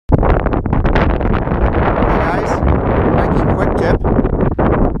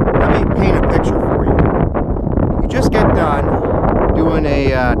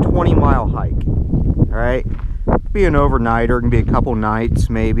could be an overnighter, it can be a couple nights,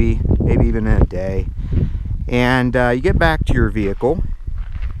 maybe even in a day. And you get back to your vehicle,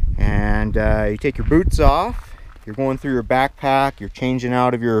 and you take your boots off. You're going through your backpack, you're changing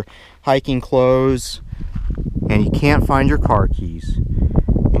out of your hiking clothes, and you can't find your car keys.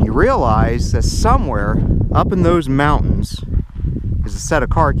 And you realize that somewhere up in those mountains is a set of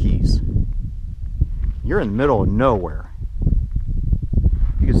car keys. You're in the middle of nowhere.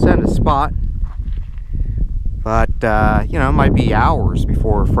 You can send a spot, but you know, it might be hours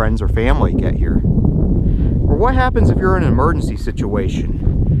before friends or family get here. Or what happens if you're in an emergency situation?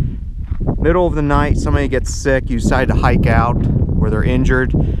 Middle of the night, somebody gets sick, you decide to hike out, or they're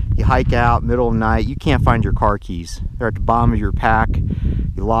injured, you hike out, middle of the night, you can't find your car keys. They're at the bottom of your pack,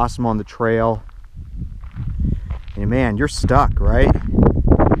 you lost them on the trail, and man, you're stuck, right?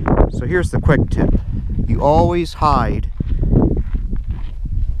 So here's the quick tip. You always hide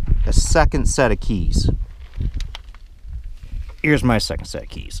a second set of keys. Here's my second set of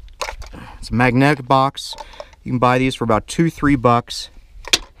keys. It's a magnetic box. You can buy these for about $2-3.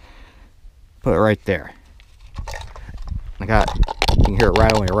 Put it right there. You can hear it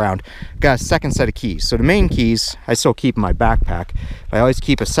rattling around. Got a second set of keys. So the main keys I still keep in my backpack, but I always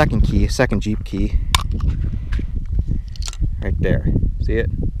keep a second key, a second Jeep key, right there. See it?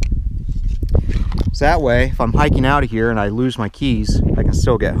 So that way, if I'm hiking out of here and I lose my keys, I can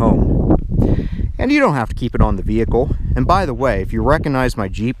still get home. And you don't have to keep it on the vehicle. And by the way, if you recognize my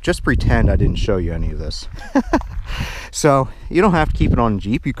Jeep, just pretend I didn't show you any of this. So you don't have to keep it on the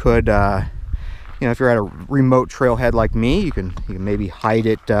Jeep. You could, you know, if you're at a remote trailhead like me, you can maybe hide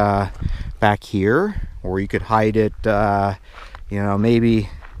it back here, or you could hide it, you know, maybe,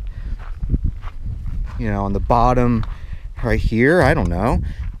 you know, on the bottom right here. I don't know.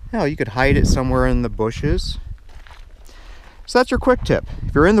 Hell, you could hide it somewhere in the bushes. So that's your quick tip.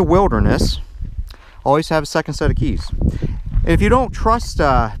 If you're in the wilderness, always have a second set of keys. And if you don't trust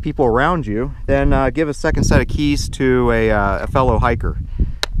people around you, then give a second set of keys to a fellow hiker.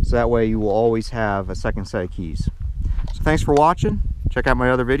 So that way you will always have a second set of keys. So thanks for watching. Check out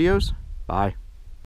my other videos. Bye.